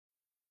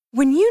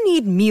When you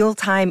need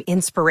mealtime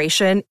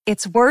inspiration,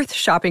 it's worth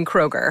shopping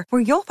Kroger,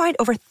 where you'll find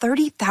over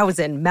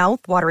 30,000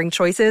 mouth-watering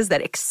choices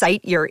that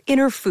excite your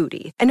inner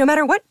foodie. And no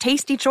matter what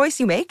tasty choice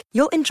you make,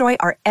 you'll enjoy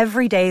our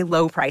everyday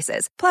low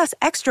prices, plus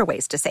extra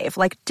ways to save,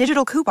 like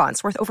digital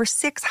coupons worth over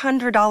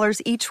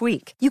 $600 each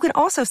week. You can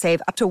also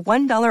save up to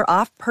 $1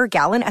 off per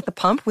gallon at the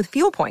pump with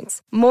fuel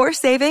points. More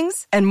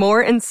savings and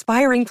more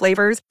inspiring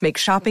flavors make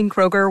shopping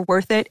Kroger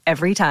worth it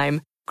every time.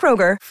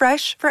 Kroger,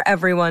 fresh for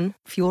everyone.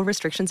 Fuel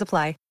restrictions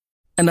apply.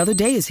 Another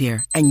day is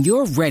here, and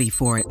you're ready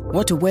for it.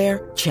 What to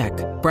wear? Check.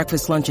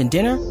 Breakfast, lunch, and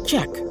dinner?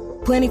 Check.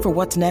 Planning for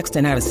what's next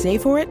and how to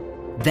save for it?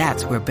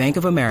 That's where Bank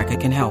of America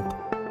can help.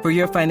 For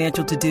your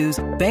financial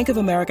to-dos, Bank of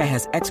America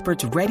has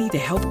experts ready to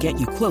help get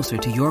you closer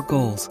to your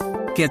goals.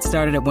 Get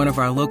started at one of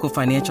our local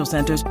financial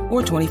centers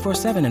or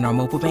 24/7 in our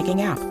mobile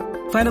banking app.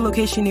 Find a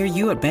location near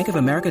you at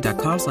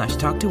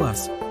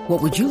bankofamerica.com/talktous.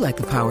 What would you like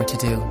the power to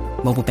do?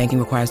 Mobile banking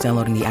requires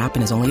downloading the app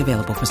and is only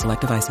available for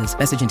select devices.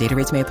 Message and data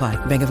rates may apply.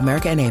 Bank of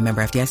America N.A.,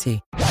 member FDIC.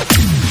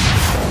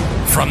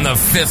 From the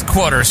Fifth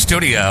Quarter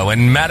Studio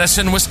in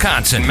Madison,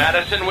 Wisconsin.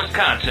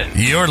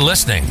 You're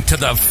listening to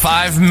the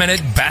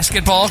 5-Minute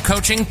Basketball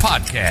Coaching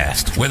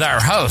Podcast with our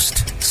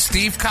host,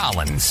 Steve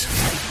Collins.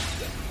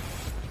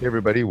 Hey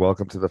everybody,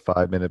 welcome to the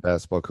 5-Minute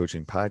Basketball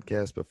Coaching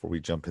Podcast. Before we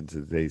jump into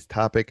today's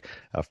topic,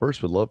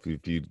 first, we'd love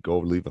if you'd go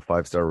leave a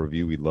 5-star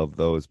review. We love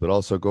those, but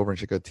also go over and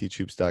check out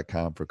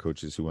teachhoops.com for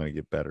coaches who want to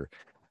get better.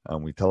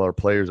 We tell our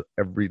players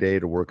every day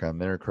to work on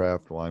their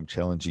craft. Well, I'm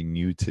challenging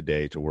you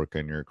today to work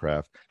on your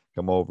craft.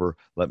 Come over,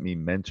 let me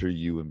mentor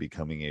you in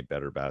becoming a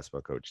better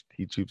basketball coach.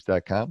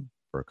 teachhoops.com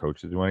for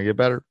coaches who want to get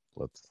better.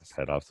 Let's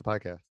head off the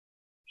podcast.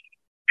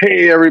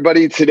 Hey,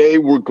 everybody. Today,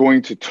 we're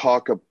going to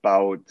talk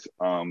about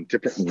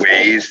different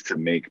ways to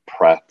make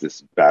practice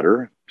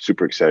better.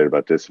 Super excited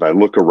about this. If I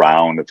look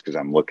around, it's because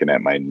I'm looking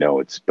at my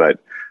notes. But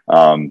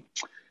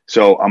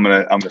so I'm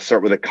gonna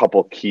start with a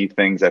couple key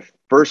things.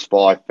 First of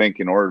all, I think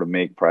in order to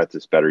make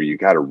practice better, you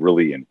got to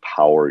really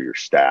empower your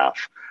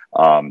staff.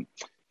 You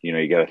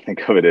got to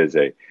think of it as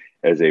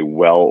a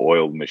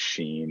well-oiled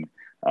machine,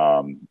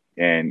 and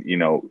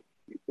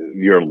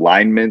your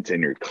alignment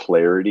and your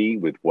clarity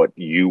with what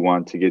you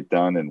want to get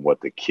done and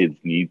what the kids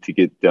need to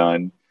get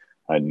done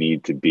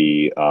need to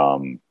be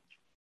outlined.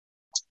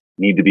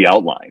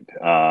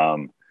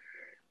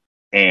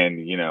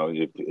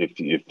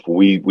 If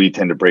we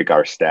tend to break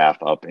our staff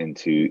up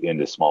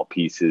into small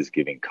pieces,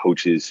 giving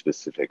coaches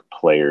specific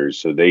players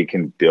so they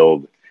can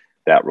build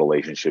that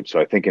relationship.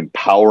 So I think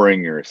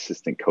empowering your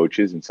assistant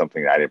coaches, and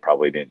something that I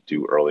probably didn't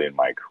do early in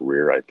my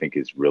career, I think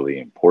is really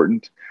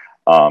important.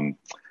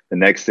 The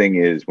next thing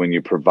is when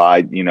you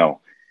provide, you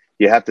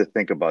have to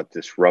think about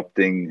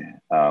disrupting,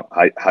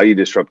 how you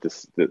disrupt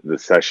the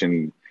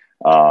session,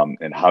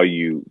 and how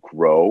you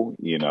grow,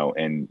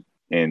 and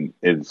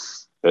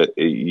it's,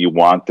 you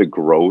want the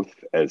growth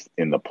as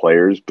in the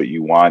players, but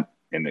you want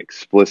an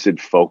explicit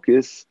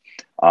focus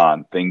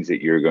on things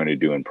that you're going to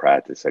do in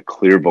practice, a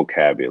clear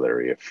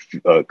vocabulary,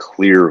 a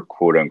clear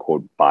quote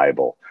unquote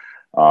Bible.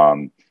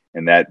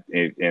 And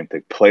if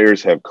the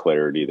players have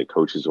clarity, the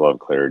coaches will have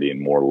clarity,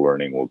 and more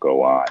learning will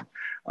go on.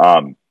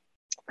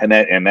 And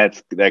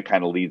that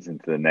kind of leads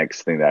into the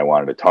next thing that I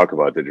wanted to talk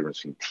about, the difference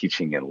between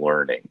teaching and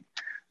learning.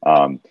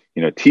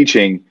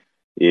 Teaching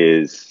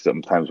is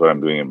sometimes what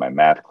I'm doing in my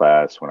math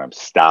class when I'm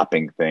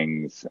stopping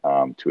things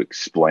to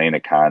explain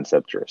a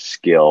concept or a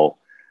skill.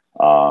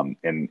 And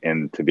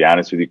to be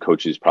honest with you,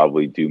 coaches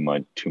probably do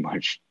too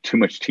much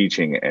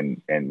teaching,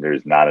 and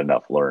there's not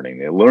enough learning.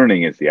 The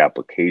learning is the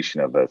application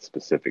of a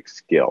specific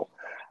skill.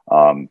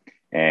 And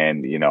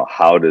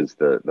how does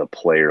the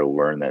player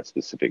learn that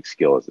specific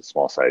skill? Is it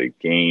small-sided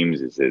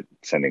games? Is it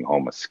sending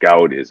home a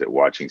scout? Is it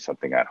watching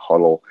something at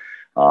Huddle?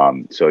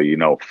 So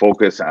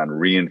focus on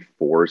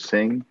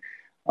reinforcing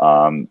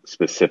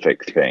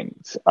specific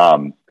things.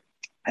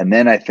 And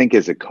then I think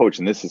as a coach,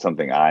 and this is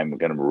something I'm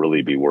going to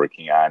really be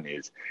working on,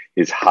 is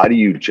how do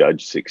you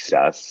judge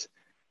success,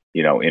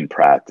 in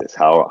practice?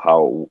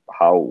 How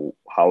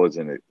is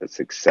a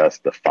success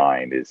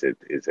defined? Is it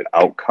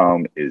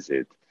outcome? Is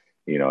it,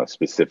 a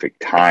specific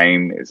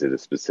time? Is it a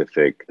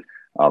specific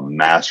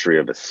mastery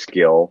of a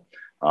skill?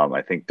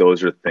 I think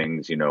those are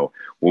things,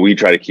 where we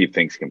try to keep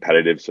things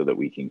competitive so that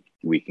we can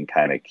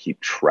kind of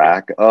keep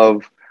track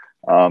of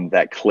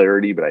that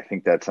clarity. But I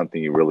think that's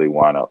something you really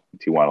want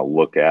to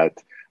look at.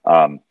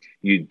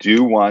 You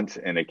do want,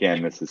 and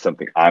again, this is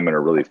something I'm going to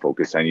really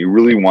focus on. You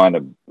really want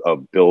to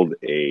build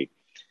a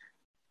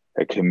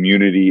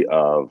community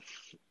of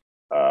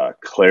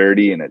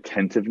clarity and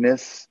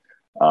attentiveness.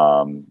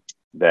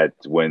 That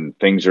when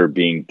things are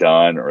being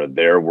done or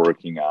they're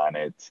working on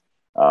it,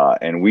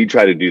 and we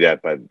try to do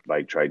that by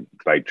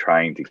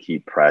trying to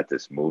keep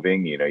practice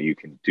moving. You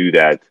can do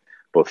that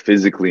both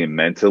physically and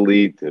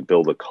mentally to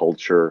build a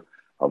culture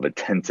of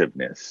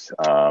attentiveness.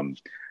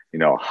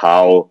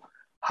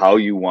 How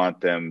you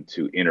want them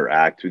to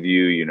interact with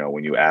you.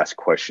 When you ask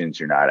questions,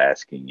 you're not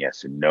asking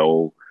yes or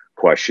no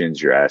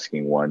questions. You're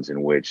asking ones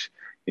in which,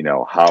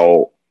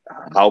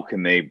 how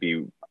can they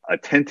be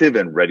attentive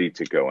and ready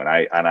to go. And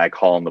I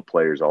call on the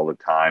players all the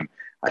time.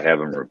 I have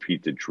them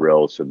repeat the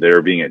drill. So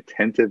they're being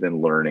attentive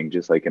and learning,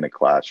 just like in a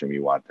classroom.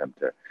 You want them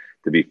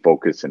to be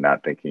focused and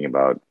not thinking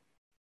about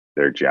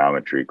their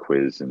geometry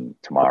quiz and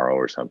tomorrow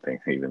or something,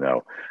 even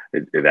though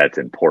that's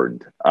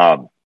important.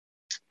 And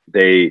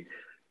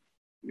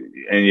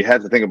you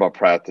have to think about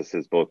practice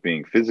as both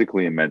being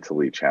physically and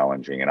mentally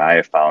challenging. And I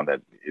have found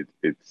that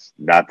it's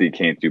not that you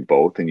can't do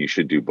both, and you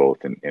should do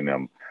both in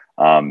them.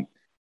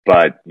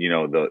 But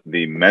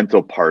the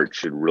mental part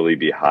should really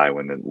be high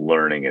when the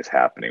learning is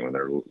happening, when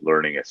they're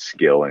learning a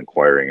skill,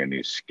 acquiring a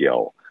new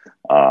skill.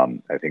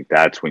 I think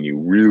that's when you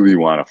really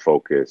want to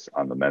focus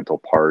on the mental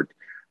part.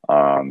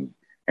 And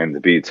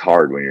it's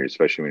hard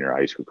especially when you're a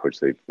high school coach.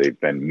 They've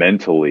been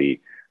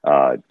mentally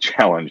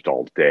challenged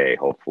all day,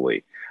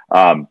 hopefully.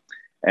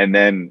 And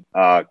then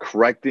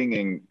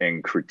correcting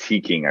and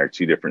critiquing are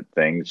two different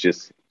things,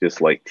 just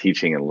like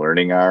teaching and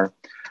learning are.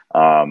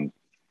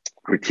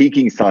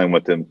 Critiquing is telling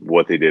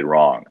what they did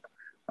wrong,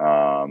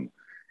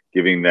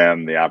 giving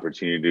them the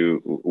opportunity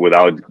to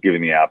without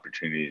giving the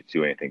opportunity to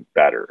do anything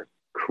better.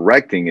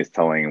 Correcting is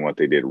telling them what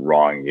they did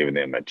wrong and giving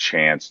them a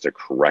chance to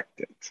correct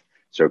it.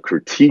 So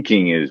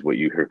critiquing is what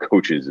you hear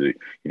coaches do.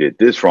 You did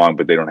this wrong,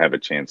 but they don't have a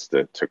chance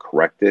to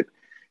correct it.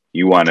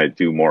 You want to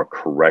do more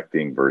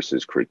correcting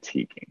versus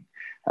critiquing.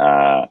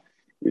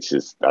 It's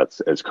just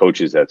as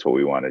coaches, that's what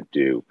we want to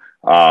do.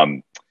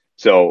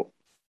 So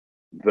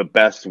the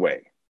best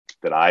way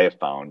that I have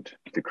found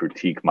to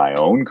critique my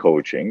own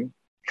coaching,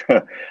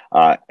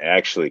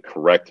 actually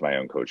correct my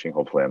own coaching.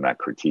 Hopefully I'm not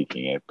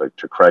critiquing it, but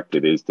to correct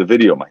it is to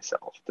video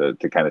myself, to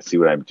kind of see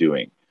what I'm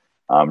doing.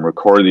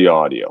 Record the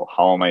audio.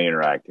 How am I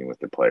interacting with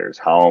the players?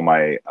 How am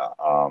I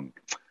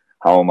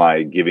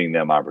giving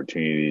them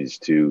opportunities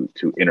to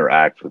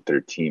interact with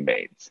their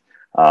teammates?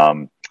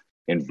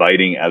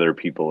 Inviting other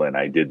people in.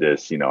 I did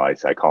this,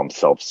 I call them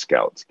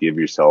self-scouts. Give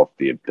yourself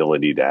the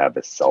ability to have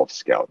a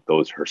self-scout.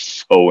 Those are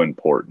so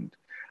important.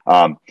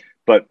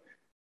 But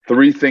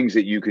 3 things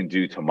that you can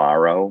do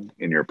tomorrow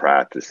in your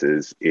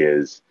practices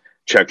is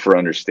check for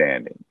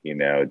understanding.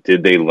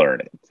 Did they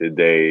learn it?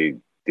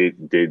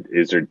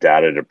 Is there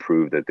data to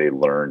prove that they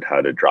learned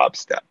how to drop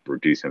step or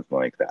do something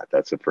like that?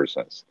 That's the first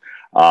sense.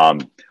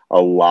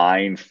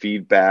 Align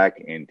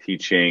feedback and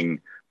teaching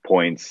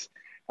points,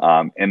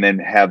 and then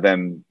have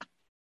them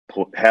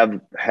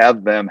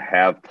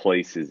have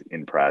places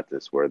in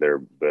practice where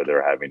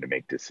they're having to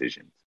make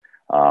decisions.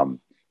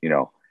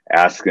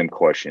 Ask them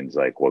questions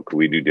like, what could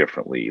we do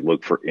differently?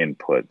 Look for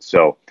input.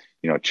 So,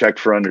 check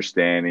for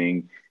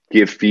understanding,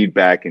 give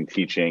feedback and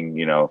teaching,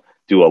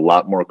 do a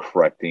lot more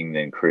correcting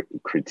than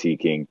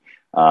critiquing.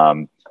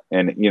 And,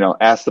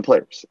 ask the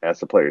players,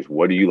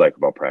 what do you like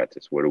about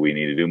practice? What do we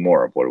need to do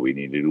more of? What do we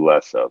need to do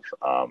less of?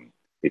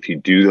 If you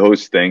do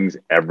those things,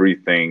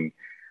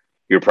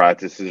 your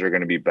practices are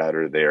going to be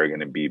better. They are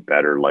going to be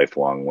better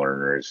lifelong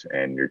learners,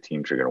 and your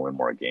teams are going to win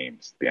more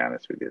games, to be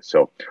honest with you.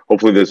 So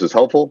hopefully this was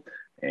helpful,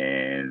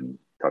 and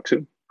talk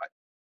soon. Bye.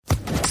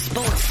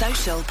 Sports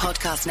Social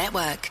Podcast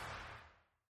Network.